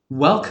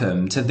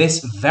Welcome to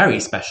this very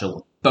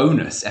special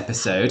bonus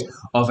episode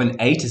of an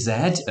A to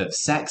Z of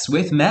Sex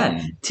with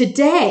Men.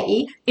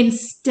 Today,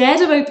 instead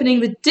of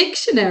opening the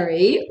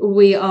dictionary,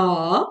 we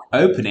are...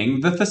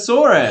 opening the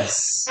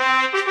thesaurus.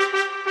 Oh,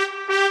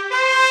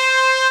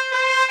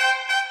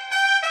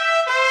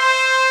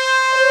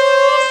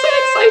 so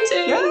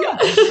exciting!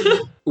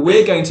 Yeah.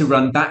 We're going to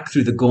run back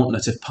through the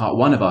gauntlet of part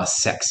 1 of our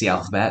sexy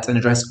alphabet and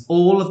address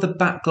all of the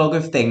backlog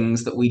of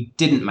things that we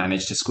didn't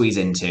manage to squeeze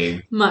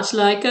into. Much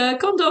like a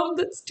condom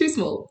that's too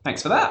small.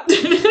 Thanks for that.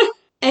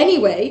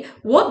 Anyway,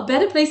 what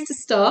better place to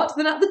start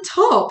than at the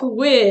top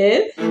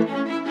with...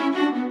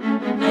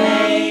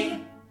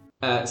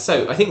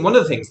 So I think one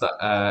of the things that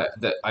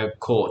that I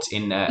caught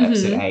in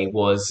episode A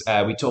was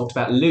we talked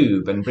about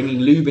lube and bringing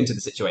lube into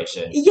the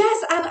situation.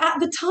 Yes, and at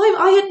the time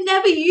I had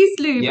never used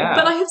lube, Yeah.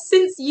 but I have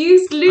since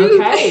used lube.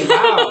 Okay,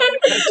 wow.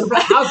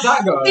 How's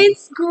that going?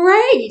 It's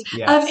great.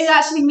 Yes. It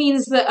actually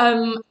means that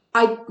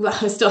I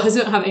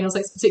don't have anal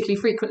sex particularly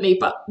frequently,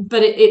 but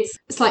it's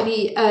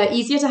slightly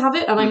easier to have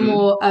it, and I'm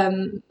more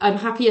I'm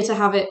happier to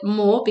have it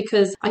more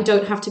because I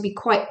don't have to be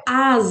quite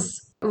as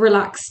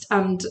relaxed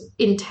and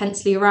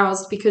intensely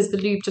aroused because the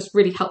lube just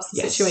really helps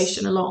the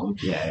situation along.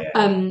 Yeah.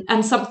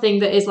 And something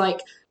that is like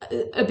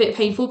a bit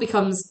painful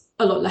becomes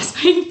a lot less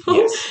painful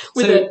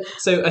with it.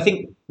 So I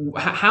think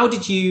how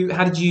did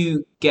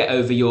you get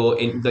over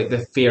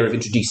the fear of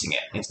introducing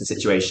it into the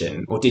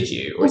situation, or did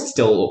you, or is it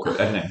still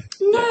awkward? I don't know.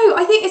 No,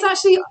 I think it's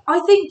actually,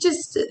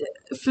 just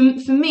for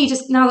me,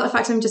 just now that the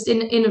fact I'm just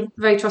in a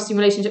very trusting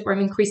relationship where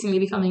I'm increasingly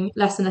becoming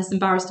less and less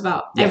embarrassed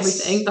about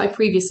everything that I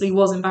previously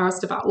was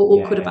embarrassed about or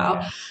awkward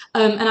about.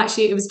 And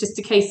actually it was just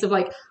a case of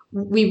like,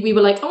 we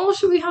were like, oh,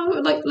 should we have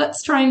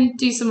let's try and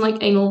do some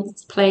like anal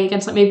play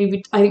again. So like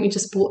I think we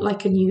just bought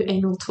like a new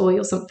anal toy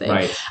or something.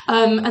 Right.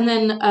 And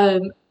then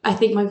I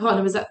think my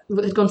partner had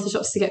gone to the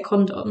shops to get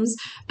condoms,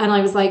 and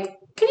I was like,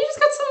 can you just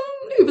get some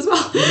lube as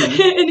well?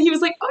 Mm-hmm. And he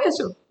was like, oh yeah,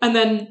 sure. And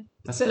then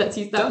that's it. Let's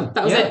use that. Done.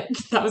 That was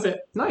it. That was it.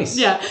 Nice.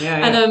 Yeah.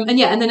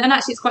 And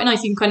actually it's quite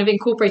nice. You can kind of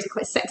incorporate it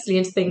quite sexily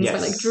into things,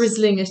 like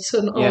drizzling it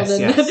on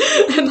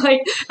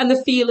and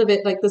the feel of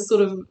it, like the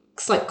sort of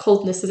slight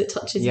coldness as it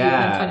touches you.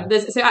 And kind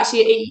of so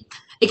actually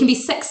it can be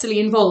sexily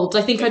involved.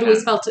 I think I'd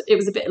always felt it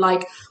was a bit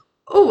like,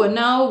 oh, and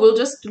now we'll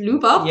just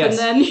lube up and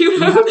then you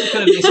have to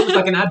kind of, it's almost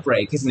like an ad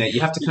break, isn't it?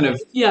 You have to kind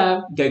of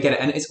go get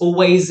it, and it's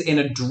always in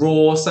a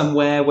drawer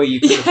somewhere where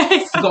you've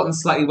forgotten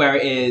slightly where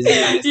it is,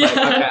 and it's like,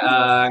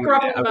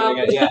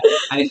 okay,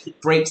 and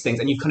it breaks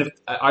things, and you kind of,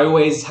 I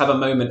always have a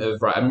moment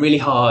of, right, I'm really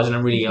hard and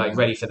I'm really like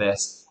ready for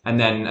this,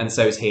 and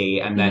so is he,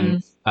 and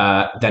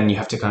then you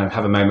have to kind of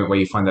have a moment where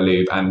you find the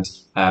lube, and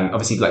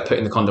obviously like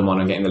putting the condom on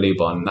and getting the lube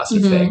on, that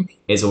sort of thing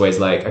is always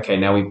like, okay,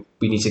 now we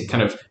need to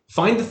kind of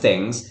find the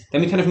things,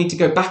 then we kind of need to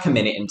go back a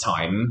minute in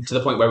time to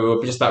the point where we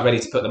were just about ready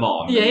to put them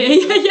on.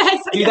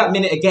 Do that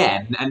minute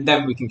again, and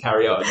then we can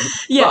carry on.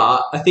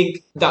 But I think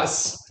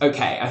that's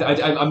okay.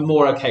 I'm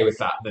more okay with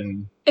that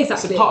than it's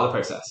part of the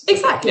process.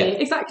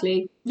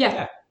 Exactly.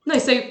 Yeah. No,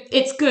 so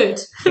it's good.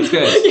 It's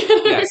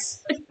good,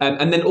 yes.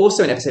 And then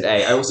also in episode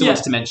A, I also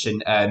wanted to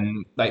mention,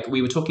 like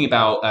we were talking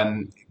about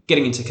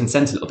getting into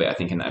consent a little bit, I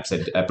think, in that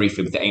episode,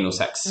 briefly with the anal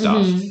sex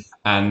stuff.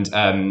 And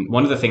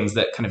one of the things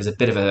that kind of is a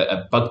bit of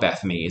a bugbear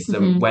for me is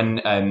that when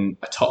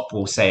a top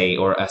will say,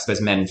 or I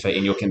suppose men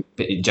in your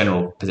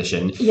general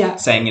position,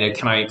 saying,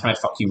 can I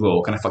fuck you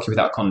raw? Can I fuck you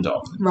without a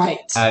condom? Right.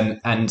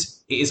 And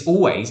it is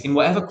always, in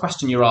whatever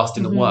question you're asked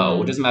in the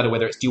world, it doesn't matter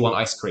whether it's do you want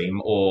ice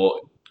cream or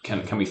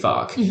can we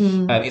fuck?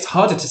 It's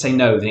harder to say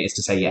no than it is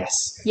to say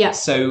yes. Yeah.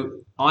 So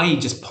I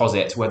just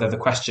posit whether the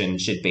question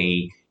should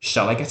be,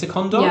 shall I get a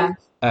condom?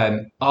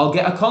 I'll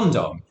get a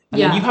condom.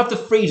 And then you have the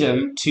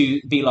freedom to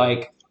be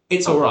like,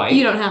 it's all right.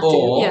 You don't have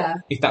to.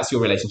 If that's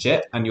your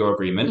relationship and your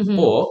agreement,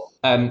 or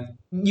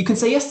you can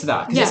say yes to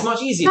that because it's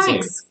much easier to.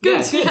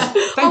 Good. Good.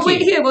 Thank I'll you.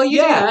 wait here while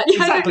you do that.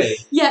 Exactly.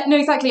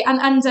 Exactly.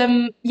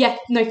 And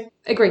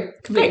agree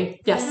completely.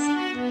 Great. Yes.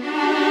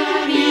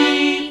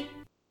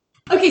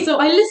 Okay, so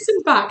I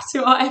listened back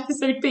to our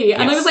episode B,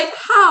 and I was like,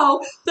 how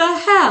the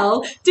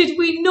hell did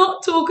we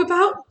not talk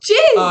about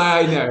jizz?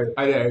 I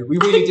know. We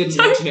really didn't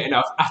mention it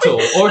enough at all.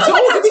 Or at all.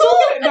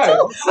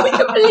 I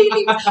cannot believe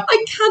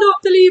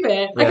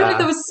it. I can't believe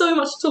there was so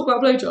much to talk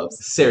about blowjobs.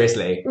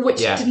 Seriously. Which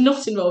did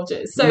not involve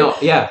jizz. So,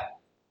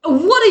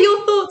 what are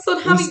your thoughts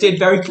on having... We steered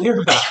very clear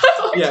of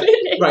that.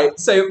 Clearly. Right,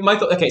 so my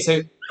thought... Okay,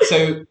 so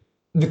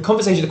the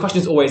conversation, the question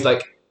is always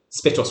like,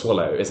 spit or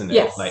swallow, isn't it?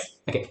 Yes. Like,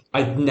 okay,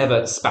 I've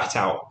never spat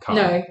out cum.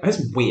 No. It's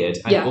weird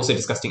and also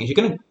disgusting. If you're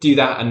going to do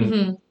that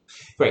and...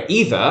 Great,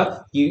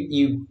 either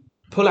you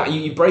pull out,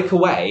 you break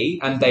away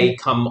and they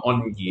come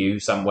on you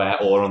somewhere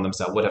or on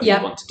themselves, whatever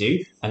you want to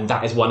do, and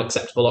that is one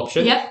acceptable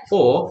option.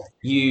 Or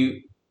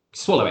you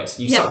swallow it.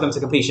 You suck them to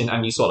completion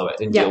and you swallow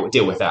it and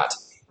deal with that.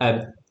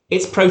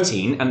 It's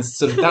protein and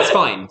so that's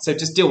fine. So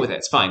just deal with it.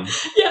 It's fine.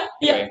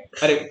 Anyway,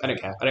 I don't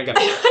care. I don't get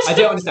it. I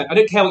don't understand. I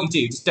don't care what you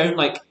do. Just don't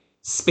like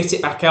spit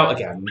it back out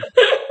again.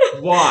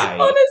 Why?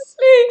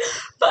 Honestly,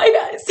 but I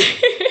know.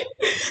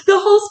 the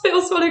whole spit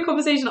or swallow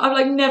conversation, I've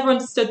like never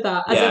understood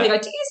that as a thing.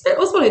 Like, do you spit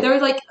or swallow? There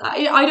was like,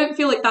 I don't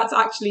feel like that's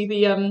actually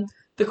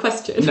the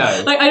question.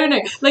 No. Like, I don't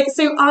know. Like,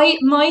 so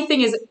my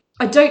thing is,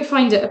 I don't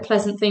find it a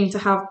pleasant thing to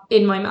have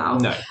in my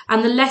mouth. No.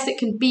 And the less it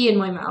can be in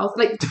my mouth,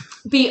 like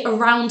be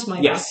around my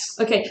yes.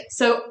 mouth. Okay,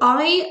 so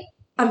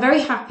I'm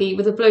very happy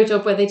with a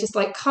blowjob where they just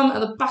like come at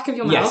the back of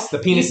your mouth. Yes, the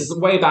penis is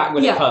way back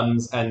when it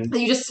comes, and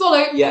you just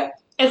swallow. Yeah.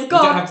 It's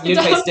gone. You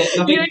don't taste it.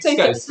 Nothing taste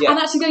goes. it. Yeah. And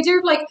actually, the idea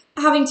of like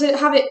having to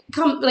have it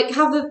come, like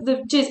have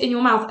the jizz in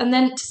your mouth, and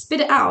then to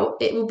spit it out,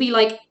 it will be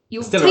like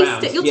you'll still taste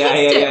around. it. You'll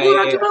taste it all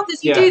around your mouth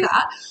as you do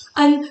that.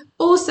 And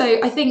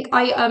also, I think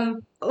like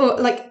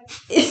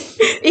if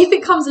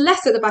it comes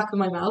less at the back of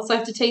my mouth, so I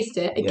have to taste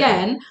it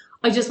again.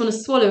 I just want to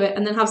swallow it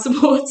and then have some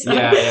water.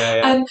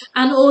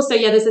 And also,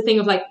 there's a thing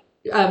of like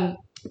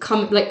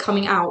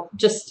coming out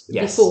just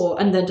before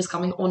and then just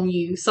coming on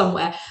you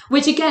somewhere,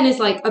 which again is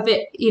like a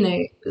bit,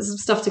 some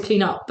stuff to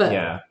clean up, but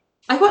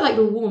I quite like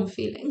the warm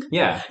feeling.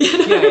 I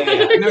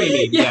know what you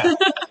mean. Yeah.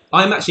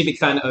 I'm actually a big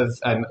fan of,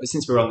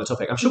 since we're on the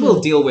topic, I'm sure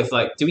we'll deal with,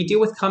 like, do we deal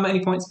with cum at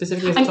any point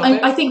specifically as a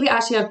topic? I think we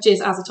actually have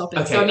jizz as a topic.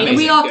 Okay, so, I mean,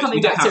 we are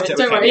coming back to it.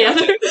 Don't worry. I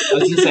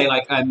was going to say,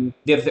 like,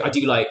 the other thing I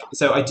do like,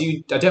 so I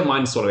don't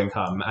mind swallowing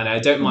cum, and I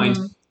don't mind...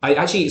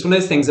 it's one of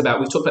those things about,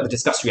 we've talked about the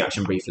disgust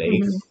reaction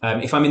briefly.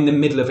 If I'm in the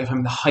middle of, if I'm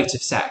in the height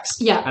of sex,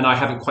 and I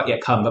haven't quite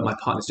yet come, but my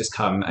partner's just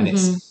come, and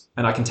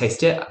and I can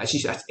taste it,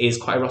 actually that is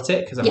quite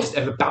erotic, because I'm just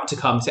about to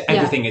come, so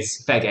everything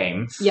is fair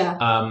game.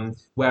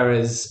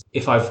 Whereas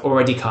if I've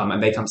already come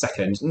and they come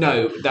second,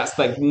 no, that's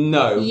like,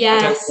 no.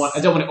 Yes. I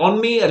don't want it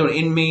on me, I don't want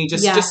it in me,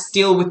 just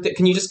deal with it.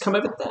 Can you just come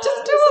over there?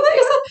 Just do all that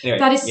yourself. Anyway,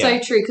 that is so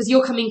true, because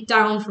you're coming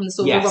down from the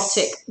sort of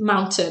erotic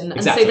mountain,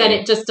 and so then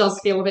it just does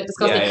feel a bit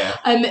disgusting.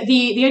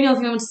 The only other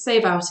thing I want to say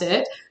about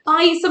it,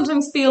 I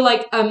sometimes feel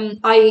like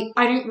I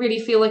don't really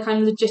feel like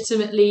I'm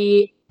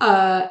legitimately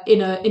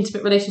in an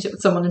intimate relationship with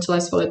someone until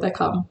I've swallowed their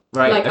cum.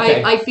 Right. Like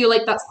I feel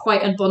like that's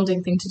quite a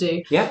bonding thing to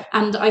do. Yeah.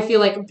 And I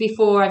feel like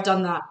before I've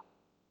done that,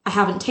 I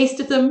haven't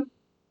tasted them,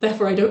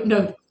 therefore I don't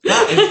know.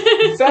 That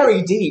is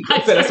very deep,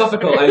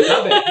 philosophical. I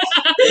love it.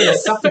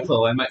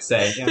 Philosophical, I might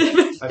say. Yeah.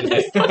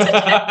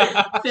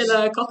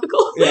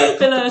 Philosophical. Yeah.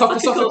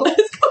 Philosophical.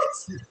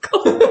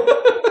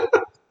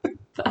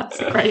 That's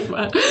a great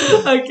word.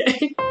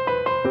 Okay.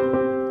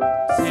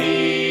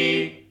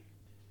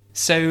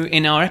 So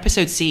in our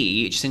episode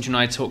C, Jacinta and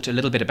I talked a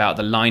little bit about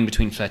the line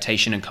between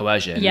flirtation and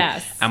coercion.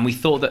 Yes. And we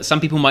thought that some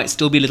people might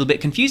still be a little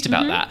bit confused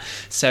about that.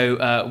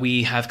 So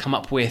we have come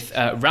up with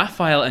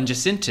Raphael and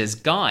Jacinta's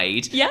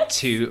guide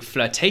to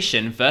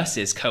flirtation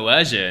versus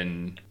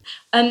coercion.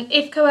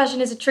 If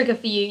coercion is a trigger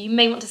for you, you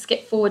may want to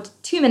skip forward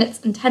 2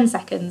 minutes and 10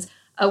 seconds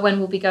when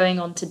we'll be going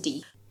on to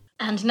D.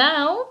 And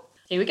now,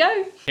 here we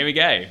go. Here we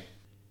go.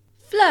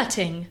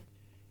 Flirting.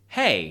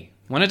 Hey,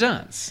 wanna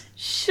dance?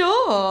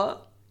 Sure.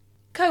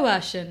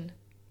 Coercion.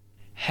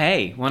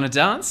 Hey, wanna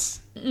dance?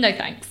 No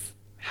thanks.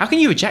 How can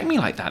you reject me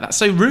like that? That's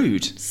so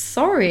rude.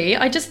 Sorry,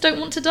 I just don't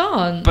want to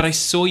dance. But I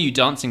saw you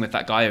dancing with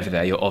that guy over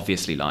there. You're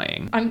obviously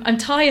lying. I'm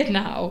tired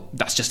now.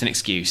 That's just an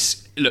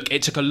excuse. Look,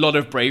 it took a lot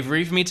of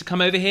bravery for me to come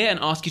over here and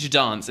ask you to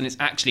dance, and it's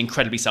actually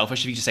incredibly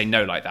selfish of you to say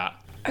no like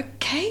that.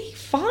 Okay,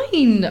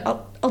 fine.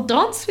 I'll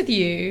dance with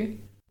you.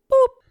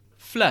 Boop.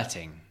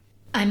 Flirting.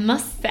 I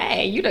must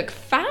say, you look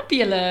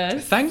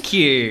fabulous. Thank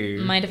you.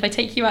 Mind if I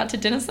take you out to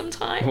dinner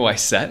sometime? Why,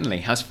 certainly.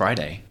 How's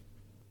Friday?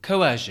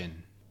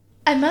 Coercion.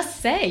 I must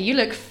say, you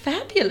look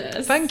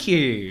fabulous. Thank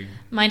you.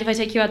 Mind if I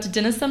take you out to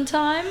dinner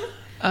sometime?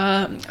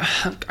 I'm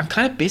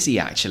kind of busy,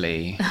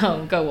 actually.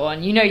 Oh, go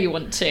on. You know you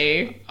want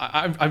to.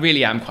 I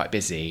really am quite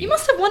busy. You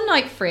must have one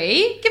night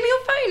free. Give me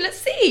your phone. Let's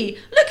see.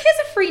 Look,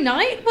 here's a free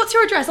night. What's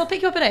your address? I'll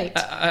pick you up at 8.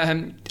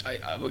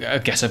 I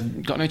guess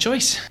I've got no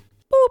choice.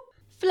 Boop.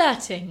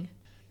 Flirting.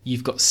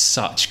 You've got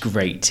such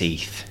great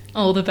teeth.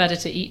 All the better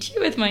to eat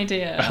you with, my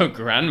dear. Oh,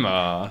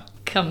 Grandma.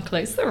 Come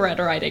closer, Red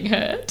Riding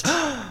Hood.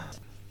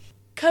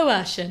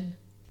 Coercion.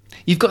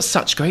 You've got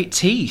such great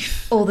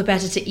teeth. All the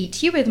better to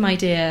eat you with, my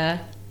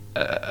dear.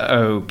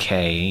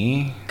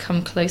 Okay.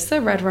 Come closer,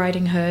 Red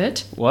Riding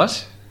Hood.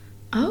 What?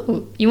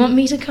 Oh, you want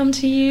me to come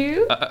to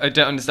you? I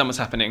don't understand what's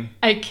happening.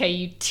 Okay,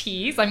 you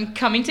tease. I'm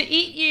coming to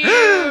eat you.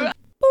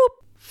 Boop.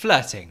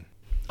 Flirting.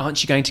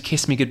 Aren't you going to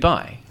kiss me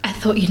goodbye? I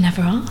thought you'd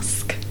never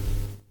ask.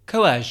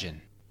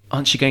 Coercion.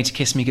 Aren't you going to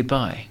kiss me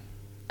goodbye?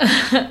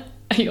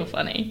 You're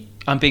funny.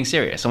 I'm being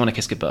serious. I want to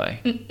kiss goodbye.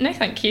 No,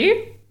 thank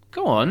you.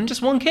 Go on,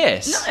 just one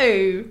kiss.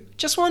 No.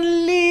 Just one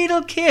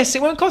little kiss.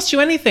 It won't cost you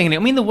anything and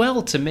it'll mean the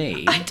world to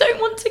me. I don't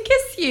want to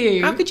kiss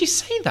you. How could you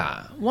say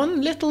that? One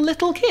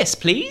little kiss,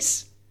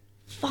 please?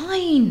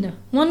 Fine.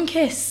 One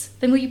kiss.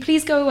 Then will you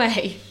please go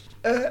away?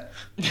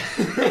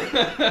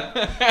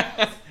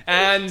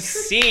 And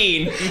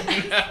scene.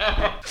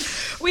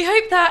 We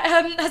hope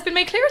that has been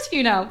made clearer to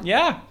you now.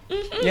 Yeah.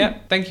 Mm-hmm. Yeah.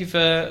 Thank you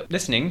for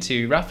listening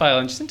to Raphael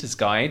and Jacinta's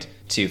guide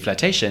to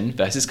flirtation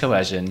versus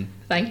coercion.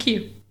 Thank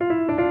you.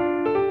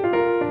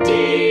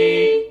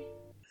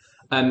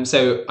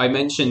 So I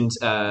mentioned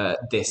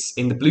this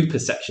in the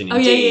bloopers section.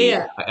 In D.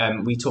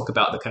 We talk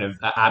about the kind of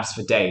abs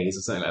for days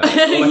or something like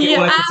that. All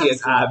I can see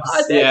is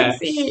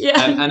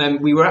abs. And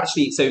we were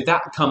actually, so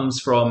that comes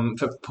from,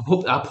 for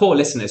our poor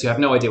listeners who have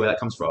no idea where that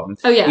comes from.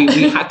 Oh yeah.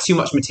 We had too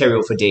much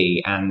material for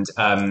D, and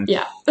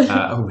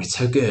it's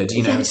so good,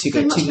 you know, it's too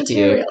good to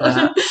you.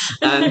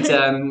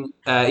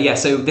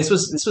 So this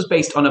was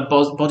based on a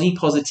body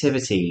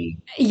positivity.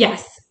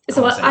 Yes.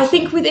 So I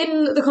think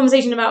within the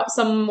conversation about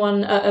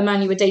someone, a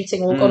man you were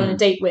dating or gone on a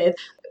date with,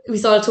 we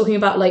started talking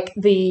about like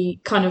the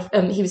kind of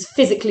he was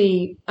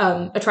physically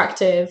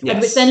attractive, and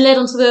which then led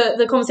onto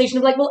the conversation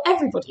of like, well,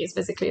 everybody is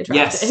physically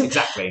attractive. Yes,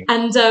 exactly.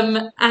 And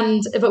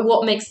but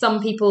what makes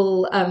some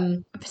people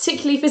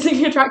particularly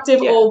physically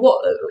attractive, or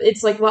what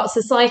it's like what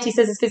society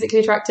says is physically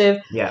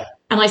attractive. Yeah.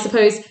 And I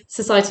suppose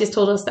society has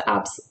told us that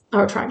abs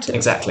are attractive.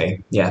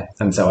 Exactly. Yeah.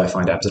 And so I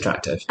find abs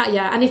attractive.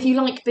 And if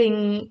you like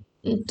being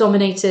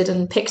dominated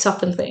and picked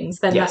up and things,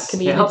 then that can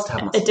be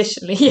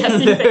additionally.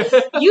 Yes,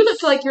 you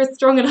look like you're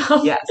strong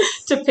enough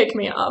to pick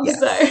me up. Yes.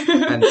 So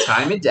and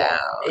tie me down.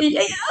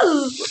 Yes.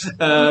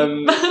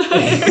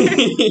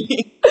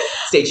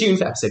 Stay tuned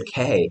for episode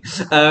K.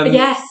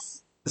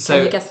 Yes. So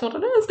can you guess what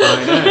it is?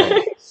 I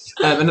know.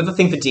 Another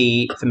thing for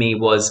D for me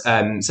was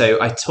so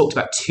I talked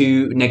about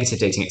 2 negative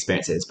dating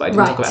experiences, but I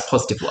didn't talk about a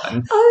positive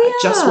one. Oh, I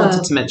just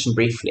wanted to mention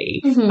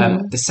briefly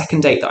the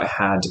second date that I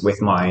had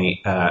with my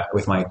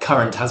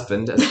current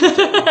husband,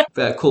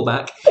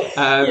 callback,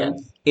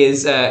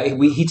 is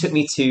he took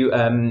me to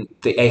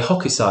a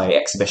Hokusai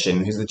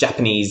exhibition, who's the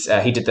Japanese.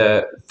 He did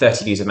the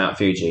 30 views of Mount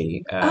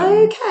Fuji.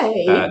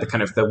 The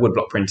kind of the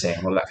woodblock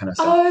printing, all that kind of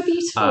stuff. Oh,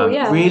 beautiful!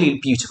 Really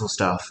beautiful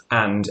stuff.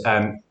 And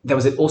there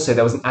was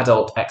an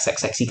adult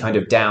XXXy kind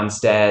of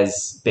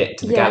downstairs bit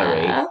to the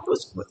gallery. It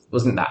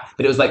wasn't that,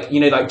 but it was like, you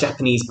know, like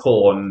Japanese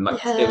porn.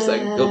 Like it was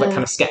like all that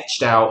kind of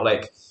sketched out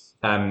like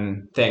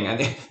thing. And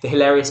the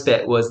hilarious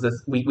bit was that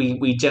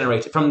we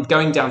generated, from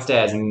going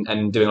downstairs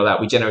and doing all that,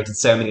 we generated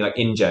so many like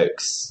in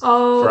jokes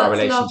for our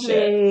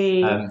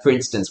relationship. For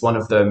instance, one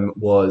of them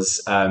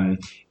was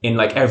in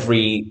like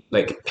every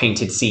like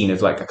painted scene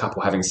of like a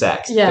couple having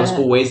sex, there was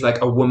always like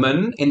a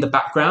woman in the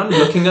background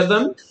looking at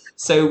them.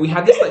 So we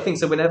had this like thing,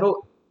 so whenever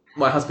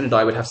my husband and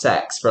I would have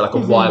sex for like a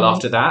while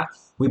after that,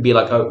 we'd be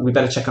like, oh, we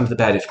better check under the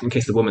bed in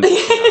case the woman's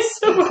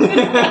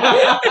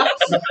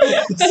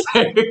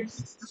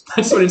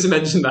I just wanted to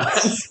mention that.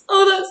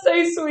 Oh, that's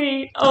so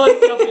sweet. Oh,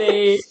 it's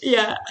lovely.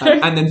 Yeah.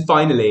 And then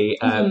finally,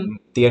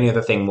 the only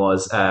other thing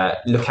was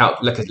look a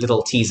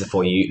little teaser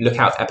for you. Look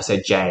out for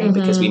episode J,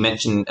 because we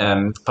mentioned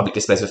public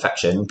displays of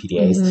affection,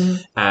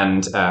 PDAs,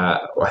 and I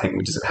think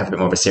we just have a bit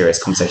more of a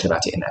serious conversation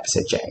about it in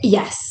episode J.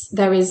 Yes,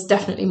 there is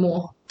definitely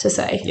more to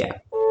say. Yeah.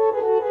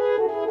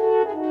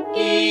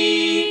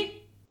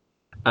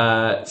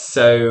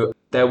 So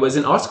there was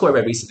an article I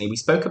read recently. We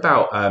spoke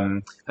about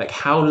like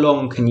how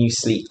long can you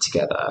sleep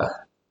together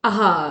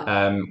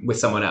with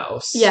someone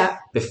else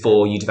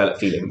before you develop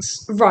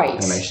feelings and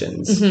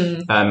emotions.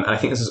 And I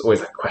think this was always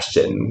like a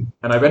question.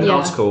 And I read an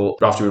article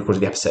after we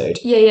recorded the episode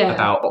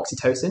about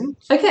oxytocin.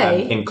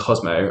 In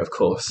Cosmo, of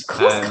course. Of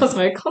course,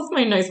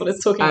 Cosmo knows what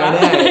it's talking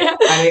about.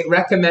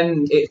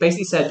 And it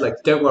basically said, like,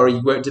 don't worry,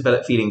 you won't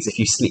develop feelings if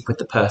you sleep with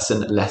the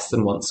person less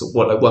than once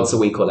a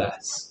week or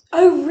less.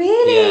 Oh,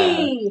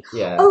 really?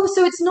 Yeah. Oh,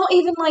 so it's not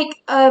even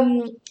like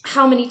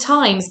how many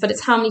times, but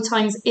it's how many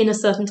times in a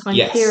certain time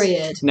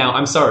period. Now,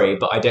 I'm sorry,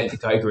 but I don't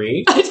think I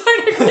agree. I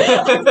don't agree.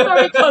 I'm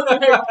sorry, Cosmo.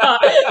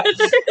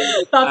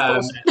 That's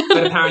bullshit.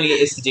 But apparently it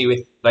is to do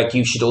with, like,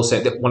 you should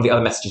also, one of the other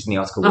messages in the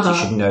article was you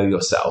should know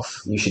yourself.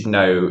 You should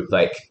know,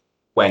 like,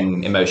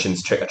 when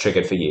emotions are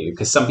triggered for you.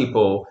 Because some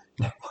people...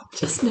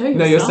 Just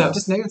know yourself.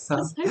 Just know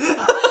yourself.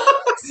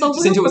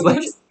 Jacinta was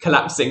like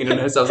collapsing in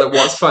herself. I was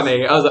like, what's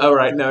funny? I was like, all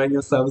right, knowing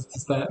yourself is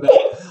just that.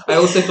 I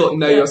also thought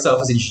know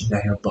yourself as in you should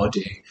know your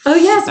body. Oh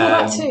yes,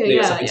 well that too.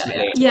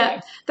 Yeah.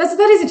 That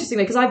is interesting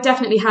though, because I've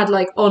definitely had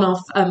like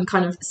on-off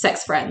kind of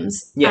sex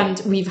friends, and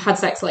we've had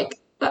sex like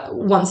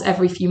once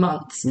every few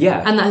months.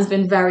 Yeah, and that has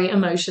been very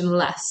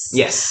emotionless.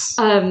 Yes.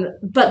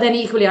 But then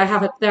equally,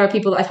 there are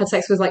people that I've had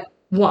sex with like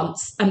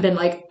once and been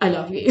like, I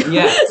love you.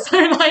 Yeah. So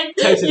like,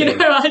 totally. You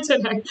know, I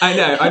don't know. I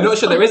know. I'm not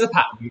sure there is a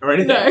pattern or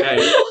anything.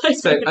 No.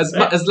 So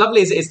as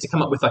lovely as it is to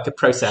come up with like a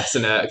process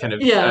and a kind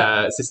of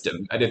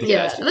system, I don't think it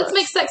actually let's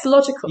make sex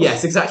logical.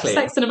 Yes, exactly.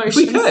 Sex and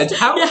emotions. We could.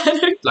 How?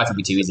 Life would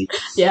be too easy.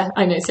 Yeah,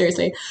 I know,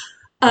 seriously.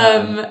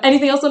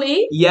 Anything else on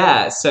E?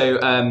 Yeah, so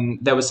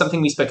there was something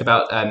we spoke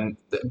about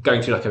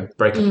going through like a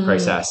breakup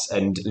process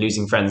and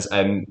losing friends.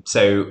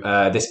 So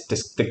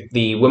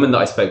the woman that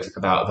I spoke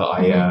about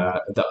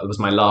that was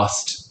my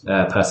last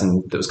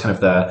person that was kind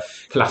of the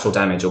collateral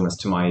damage almost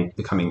to my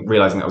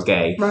realizing that I was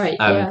gay. Right.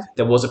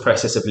 There was a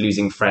process of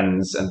losing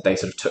friends, and they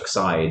sort of took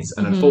sides,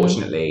 and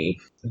unfortunately,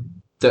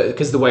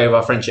 because the way of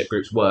our friendship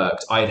groups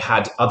worked, I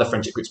had other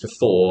friendship groups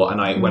before,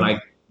 and when I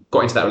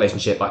got into that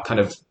relationship, I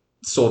kind of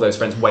saw those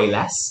friends way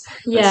less.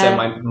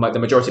 Yeah. And so the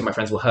majority of my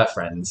friends were her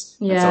friends.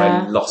 Yeah. And so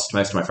I lost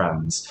most of my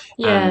friends.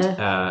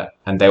 Yeah.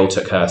 And they all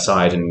took her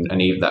side, and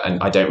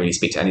I don't really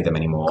speak to any of them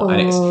anymore. God.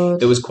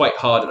 And it was quite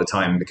hard at the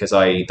time because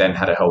I then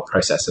had a whole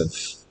process of,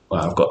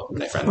 well, I've got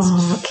no friends.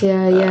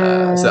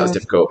 Yeah. So that was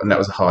difficult, and that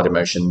was a hard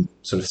emotion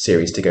sort of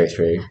series to go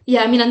through.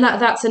 Yeah, I mean, and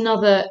that's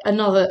another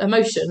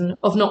emotion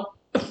of not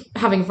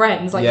having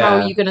friends. Like, how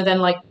are you going to then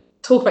like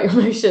talk about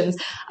your emotions?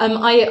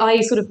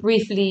 I sort of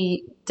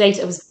briefly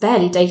dated. It was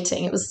barely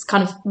dating. It was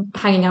kind of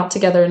hanging out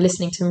together and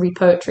listening to him read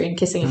poetry and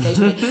kissing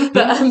occasionally.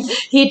 But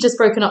he had just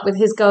broken up with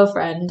his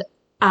girlfriend,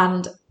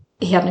 and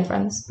he had no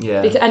friends.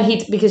 Yeah.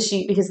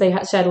 Because they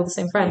had shared all the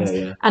same friends.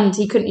 Yeah. And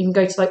he couldn't even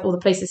go to like all the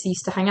places he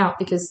used to hang out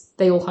because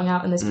they all hung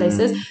out in those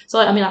places. So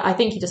I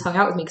think he just hung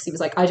out with me because he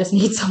was like, I just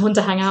need someone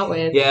to hang out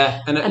with.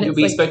 Yeah. And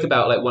we spoke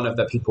about like one of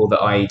the people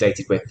that I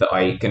dated with that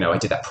I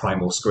did that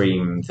primal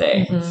scream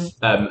thing.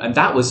 And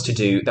that was to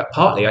do that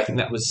partly. I think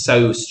that was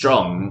so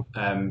strong.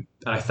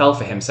 And I fell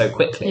for him so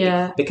quickly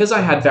because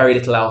I had very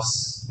little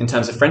else in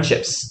terms of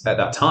friendships at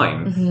that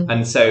time.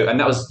 And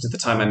that was the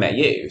time I met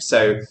you.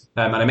 So,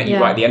 and I met you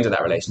right at the end of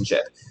that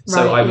relationship.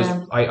 So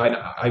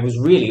I was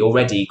really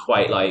already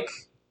quite like,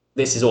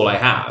 this is all I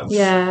have.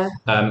 Yeah.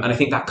 And I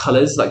think that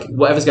colours, like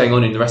whatever's going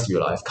on in the rest of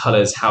your life,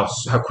 colours how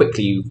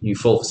quickly you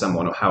fall for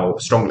someone or how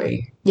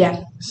strongly.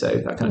 Yeah. So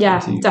that kind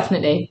of thing too.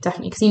 Definitely,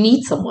 because you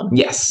need someone.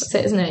 Yes. That's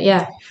it, isn't it?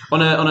 Yeah.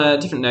 On a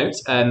different note,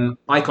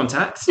 eye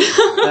contact.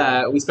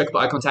 We spoke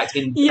about eye contact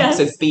in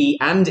episodes B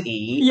and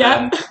E.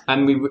 Yeah.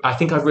 I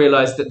think I've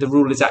realised that the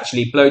rule is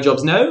actually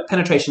blowjobs no,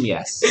 penetration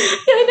yes. Yeah,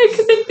 I know,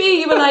 because in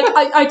B you were like,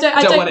 I don't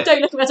look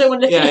at me, I don't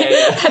want to look at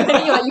you. And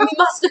then you're like, we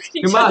must look at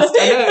each other.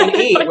 I know,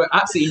 in E, we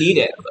absolutely need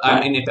it.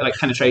 In like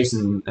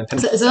penetration and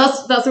penetration.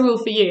 So that's a rule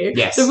for you.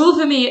 Yes. The rule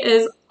for me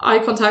is eye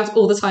contact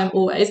all the time,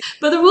 always.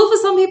 But the rule for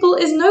some people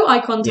is no eye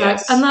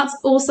contact, and that's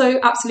also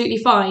absolutely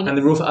fine. And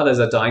the rule for others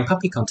are dying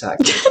puppy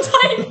contact. Just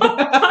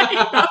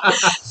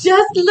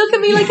look at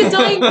me like a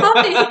dying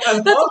puppy.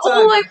 That's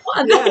all I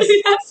want.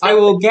 Yes. I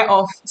will get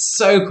off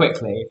so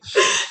quickly.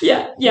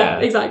 Yeah,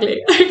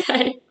 exactly.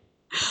 Okay.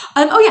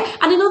 And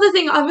another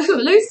thing, I've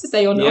got loads to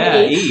say on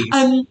E.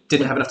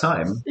 Didn't have enough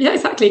time. Yeah,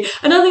 exactly.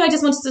 Another thing I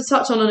just wanted to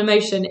touch on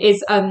emotion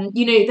is,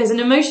 there's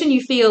an emotion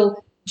you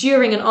feel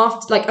during and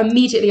after, like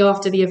immediately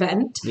after the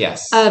event.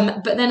 Yes.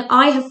 But then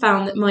I have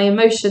found that my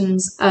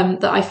emotions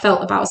that I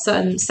felt about a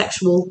certain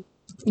sexual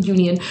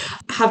union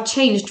have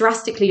changed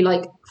drastically,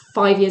 like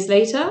 5 years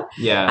later.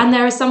 Yeah. And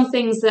there are some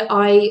things that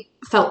I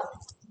felt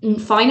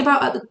fine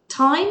about at the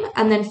time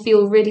and then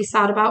feel really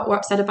sad about or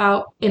upset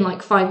about in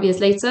like 5 years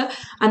later.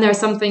 And there are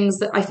some things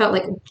that I felt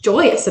like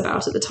joyous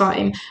about at the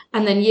time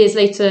and then years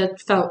later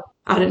felt,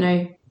 I don't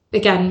know,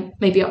 again,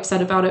 maybe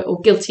upset about it or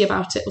guilty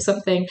about it or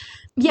something.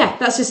 Yeah,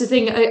 that's just a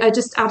thing.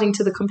 Just adding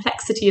to the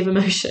complexity of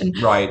emotion.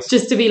 Right.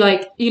 Just to be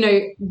like,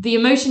 the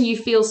emotion you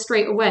feel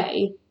straight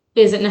away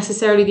isn't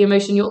necessarily the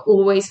emotion you'll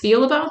always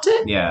feel about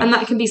it. Yeah. And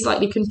that can be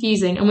slightly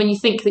confusing. And when you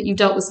think that you've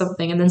dealt with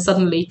something and then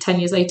suddenly 10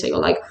 years later you're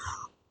like,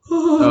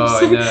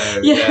 I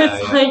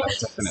know.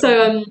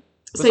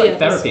 It's like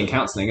therapy and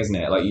counselling, isn't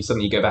it? Like you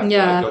suddenly go back, like,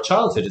 your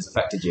childhood has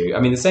affected you.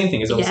 I mean, the same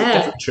thing is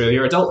also true of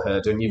your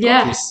adulthood, and you've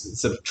got these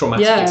sort of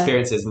traumatic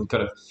experiences and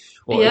kind of,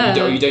 you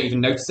don't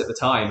even notice at the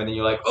time, and then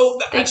you're like, oh,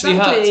 that actually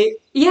hurt.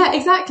 Yeah,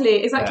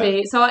 exactly.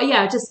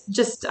 Yeah. So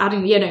just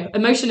adding,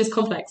 emotion is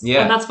complex,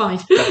 and that's fine.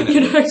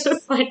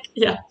 Just like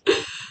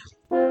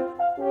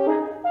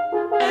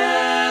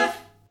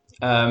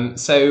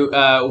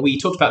So we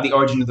talked about the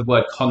origin of the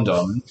word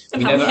condom.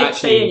 We never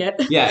actually saying it.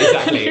 Yeah,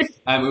 exactly.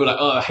 We were like,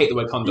 oh, I hate the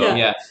word condom.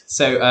 Yeah.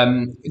 So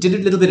did a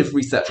little bit of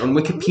research on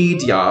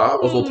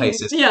Wikipedia of all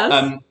places.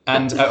 Yes.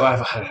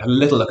 I've had a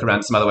little look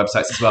around some other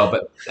websites as well.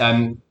 But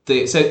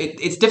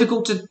it's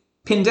difficult to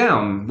pin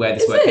down where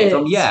this word came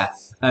from. Yeah.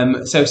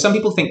 So some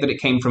people think that it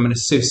came from an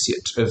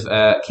associate of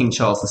King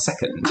Charles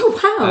II.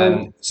 Oh,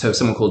 wow. So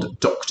someone called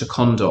Dr.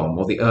 Condom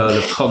or the Earl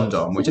of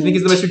Condom, which I think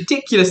is the most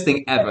ridiculous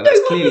thing ever.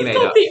 That's clearly made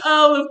up. The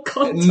Earl of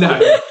Condom.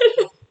 No.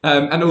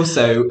 And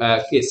also,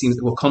 it seems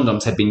that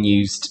condoms had been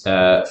used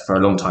for a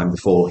long time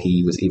before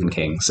he was even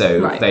king. So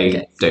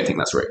don't think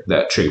that's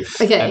true.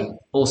 Okay.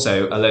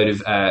 Also, a load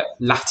of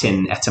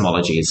Latin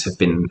etymologies have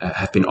been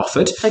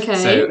offered. Okay.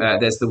 So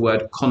there's the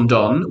word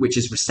condon, which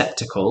is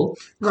receptacle.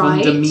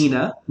 Right.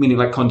 Condomina, meaning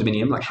like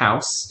condominium, like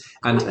house.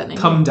 And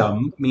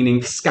cumdum,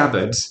 meaning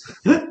scabbard,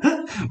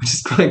 which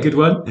is quite a good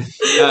one. You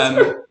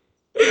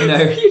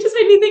just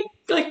made me think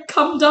like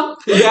cum dump.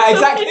 Yeah,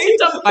 exactly.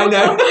 I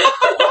know.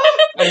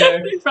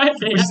 Right,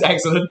 which is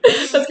excellent.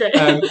 That's great.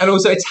 And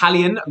also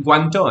Italian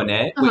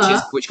guantone,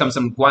 which comes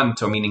from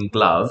guanto, meaning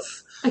glove.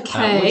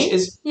 Okay. Which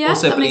is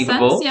also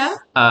believable. Makes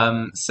sense,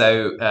 yeah.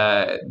 So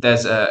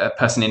there's a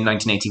person in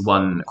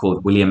 1981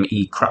 called William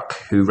E. Cruck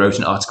who wrote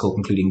an article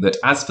concluding that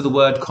as for the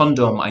word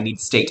condom, I need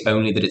state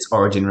only that its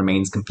origin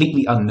remains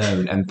completely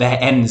unknown, and there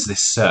ends this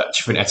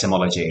search for an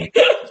etymology.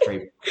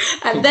 Very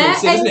And there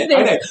ends this.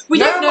 I know. We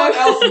don't know. No one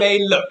else may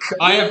look.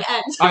 I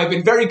have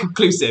been very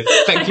conclusive.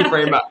 Thank you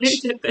very much.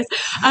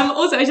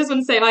 Also, I just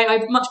want to say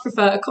I much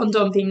prefer a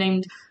condom being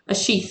named a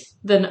sheath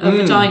than a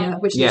vagina,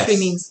 which literally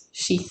means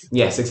sheath.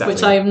 Yes, exactly.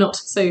 Which I am not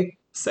so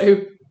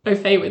au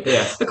fait with.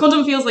 Yes. The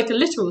condom feels like a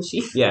literal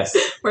sheath. Yes.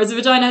 Whereas a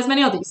vagina has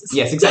many other uses.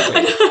 Yes,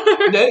 exactly.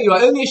 No, you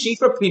are only a sheath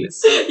for a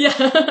penis.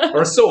 Yeah.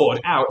 Or a sword.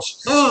 Ouch.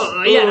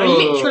 Oh, yeah,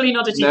 literally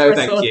not a sheath for a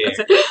sword. No,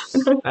 thank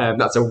you.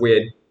 That's a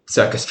weird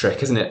circus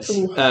trick, isn't it?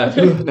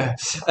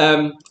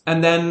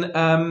 And then...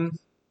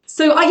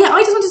 So I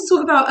just wanted to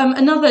talk about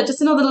another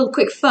little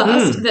quick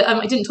first that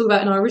I didn't talk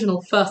about in our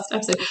original first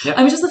episode. Yep.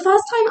 Which was the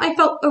first time I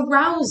felt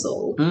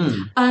arousal,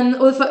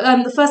 or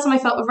the first time I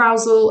felt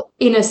arousal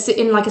in a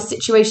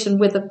situation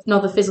with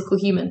another physical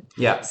human.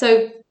 Yeah.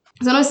 So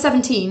when I was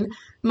 17,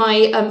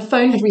 my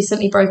phone had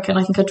recently broken.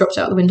 I think I dropped it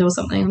out the window or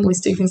something. I'm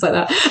always doing things like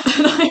that.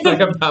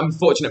 Like a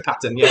unfortunate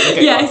pattern. Yeah.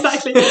 Okay, yeah,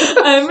 exactly.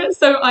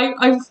 So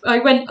I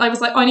went. I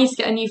was like, I need to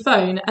get a new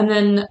phone, and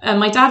then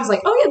my dad was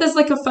like, oh yeah, there's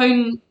like a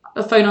phone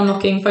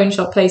unlocking phone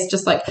shop place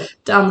just like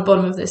down the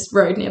bottom of this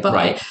road nearby.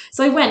 Right.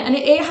 So I went, and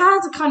it had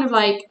a kind of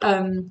like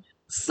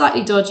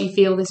slightly dodgy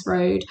feel, this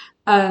road,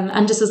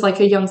 and just as like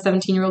a young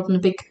 17-year-old in a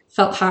big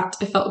felt hat,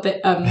 I felt a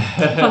bit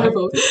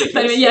vulnerable.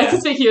 But anyway,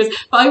 conspicuous.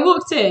 But I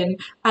walked in,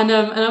 and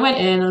I went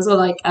in, I was all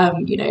like,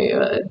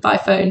 buy a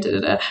phone,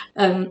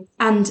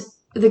 and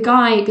the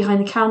guy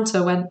behind the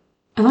counter went,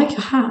 I like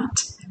your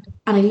hat.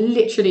 And I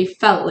literally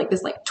felt like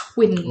this like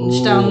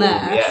twinge down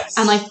there,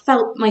 and I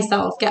felt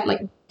myself get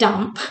like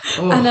damp,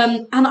 and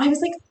I was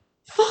like,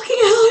 fucking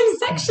hell, I'm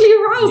sexually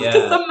aroused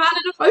because some man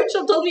in a phone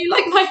shop told me you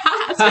like my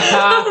hat.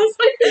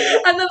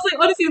 and that was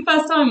like honestly the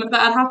first time that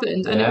had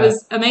happened, and it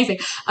was amazing.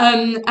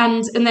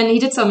 And then he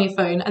did sell me a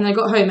phone, and I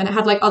got home and it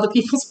had like other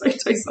people's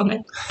photos on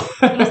it.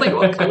 And I was like,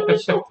 what kind of a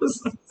shop is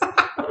this? I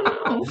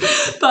don't know.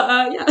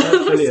 But yeah,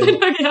 that's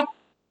brilliant.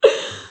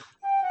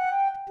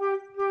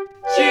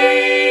 So,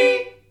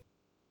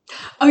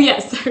 Oh yeah,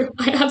 so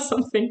I had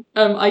something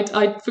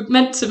I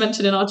meant to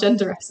mention in our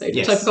gender episode,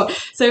 which I forgot.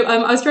 So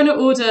I was trying to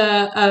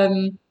order I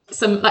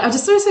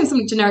just started saying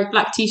some generic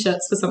black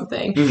t-shirts for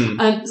something.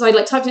 So I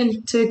like typed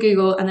into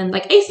Google, and then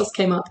like ASOS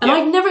came up, and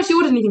I've never actually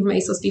ordered anything from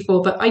ASOS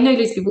before, but I know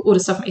loads of people order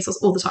stuff from ASOS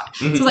all the time.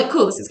 So I was like,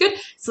 cool, this is good.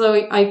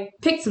 So I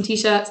picked some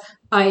t-shirts.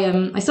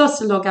 I started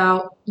to log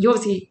out. You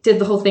obviously did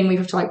the whole thing where you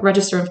have to like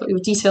register and put your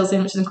details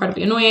in, which is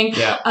incredibly annoying.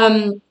 Yeah.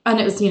 And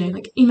it was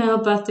like email,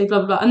 birthday,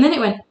 blah blah blah, and then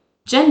it went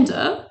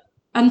gender.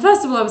 And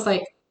first of all, I was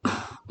like,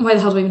 why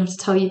the hell do I even have to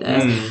tell you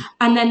this?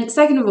 And then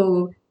second of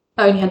all,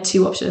 I only had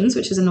 2 options,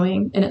 which is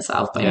annoying in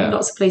itself, but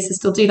lots of places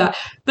still do that.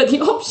 But the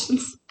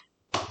options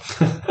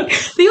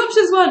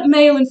weren't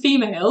male and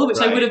female, which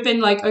I would have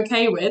been like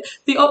okay with.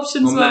 The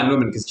options were man,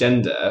 woman, because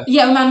gender.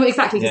 Yeah, man,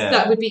 exactly. Because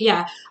that would be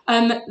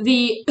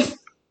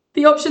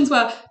the options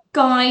were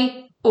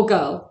guy or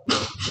girl.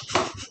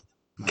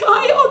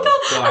 Guy or girl.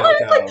 And I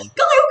was like,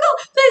 guy or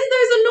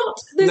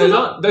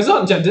girl. Those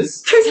aren't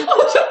genders. Those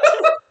aren't genders.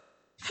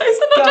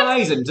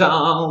 Guys and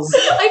dolls.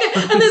 I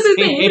know, and there's the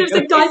thing. If it was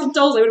like Guys and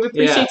Dolls, I would have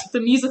appreciated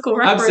the musical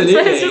reference.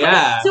 Absolutely, so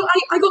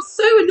I got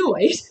so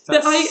annoyed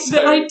that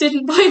I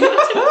didn't buy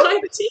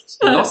the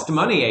t-shirt. Lost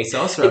money,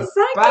 ASOS, for a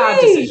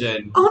bad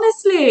decision.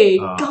 Honestly,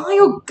 guy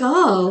or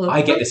girl.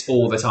 I get this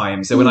all the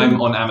time. So when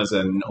I'm on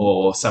Amazon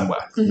or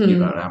somewhere,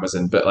 on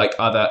Amazon, but like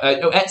other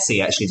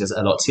Etsy actually does it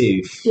a lot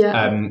too.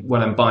 Yeah.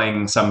 When I'm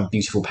buying some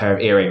beautiful pair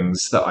of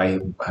earrings that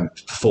I'm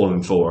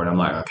fallen for, and I'm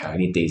like, okay, I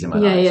need these in my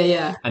life.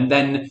 Yeah. And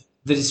then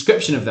the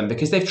description of them,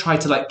 because they've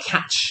tried to like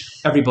catch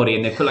everybody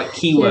and they put like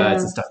keywords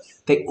and stuff,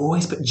 they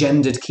always put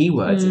gendered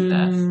keywords in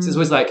there. So it's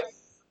always like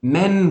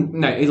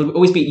it'll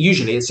always be,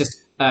 usually it's just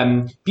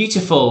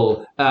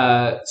beautiful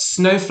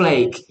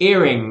snowflake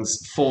earrings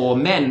for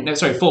men.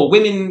 For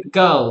women,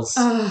 girls,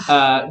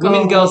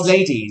 girls,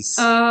 ladies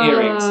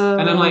earrings.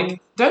 And I'm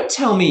like, don't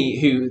tell me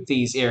who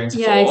these earrings are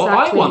for. Exactly.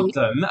 I want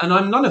them, and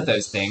I'm none of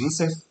those things,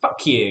 so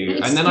fuck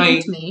you. And then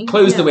I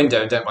close the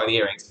window and don't buy the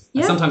earrings.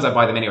 And sometimes I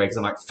buy them anyway because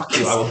I'm like, fuck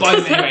you, I will buy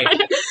them anyway.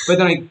 But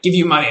then I give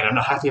you money and I'm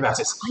not happy about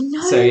it. I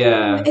know. So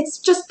yeah. It's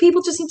just,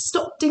 people just need to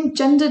stop doing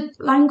gendered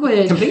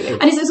language. Completely.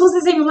 And it's also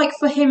the same with like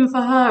for him,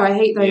 for her. I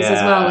hate those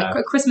as well.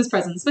 Like Christmas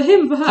presents. For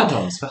him, for her.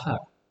 Condoms for her.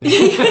 Yeah,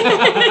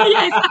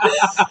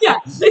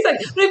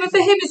 exactly. No, but for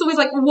him it's always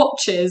like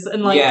watches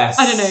and like I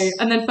don't know,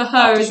 and then for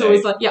her it's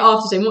always like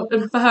aftershave.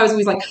 And for her it's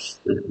always like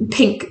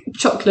pink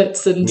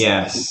chocolates and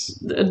I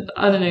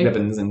don't know,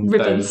 ribbons and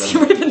bows.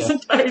 Sugar and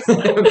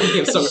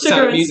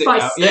music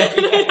spice.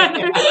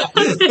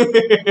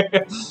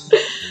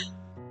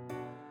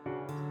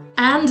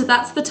 And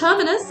that's the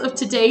terminus of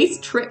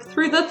today's trip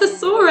through the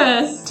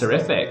thesaurus.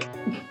 Terrific.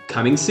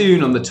 Coming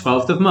soon on the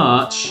 12th of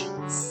March.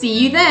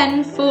 See you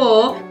then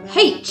for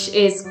H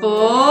is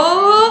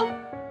for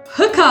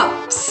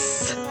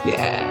hookups.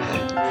 Yeah.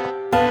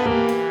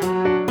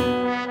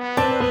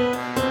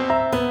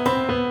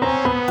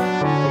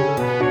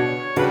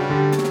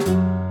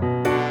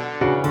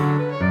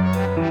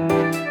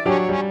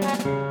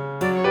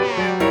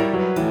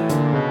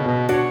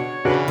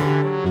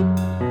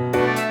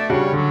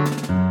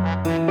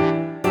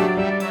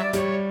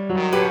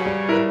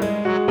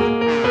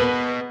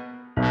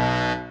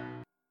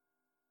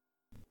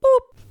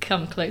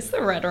 Come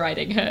closer, Red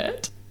Riding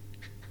Hood.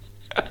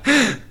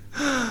 I've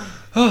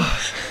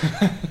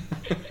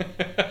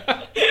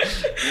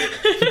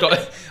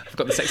got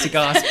the sexy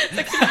gasp.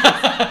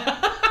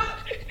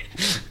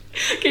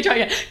 Okay, try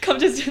again.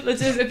 Let's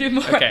do a bit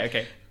more.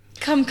 Okay.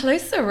 Come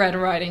closer, Red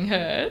Riding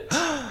Hood.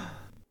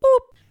 Boop.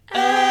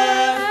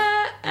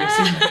 You're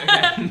singing it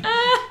again.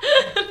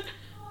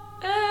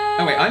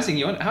 Oh wait, I'm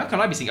singing. How can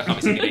I be singing? I can't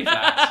be singing A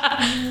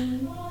flat.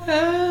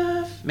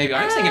 Maybe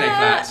I'm singing A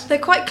flat. They're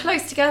quite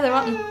close together,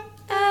 aren't they?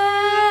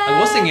 I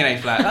was singing A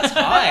flat. That's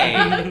high.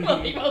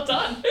 Well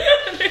done.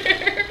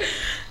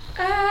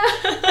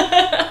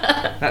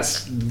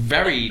 That's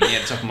very near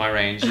the top of my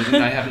range.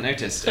 I haven't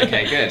noticed.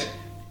 Okay, good.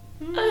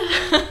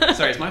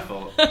 Sorry, it's my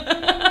fault.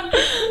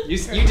 You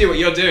do what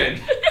you're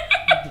doing.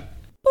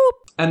 Boop.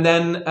 And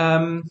then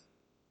oh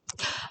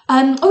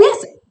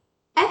yes,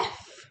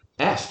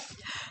 F.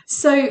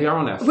 So we are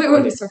on F.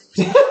 Wait, sorry.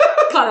 Can't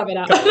have it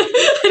out.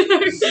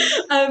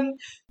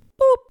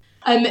 Boop.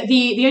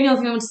 The only other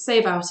thing I want to say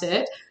about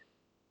it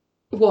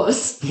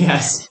was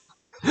yes.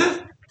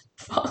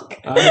 Fuck.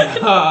 No,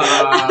 it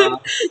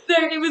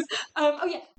was. Oh yeah.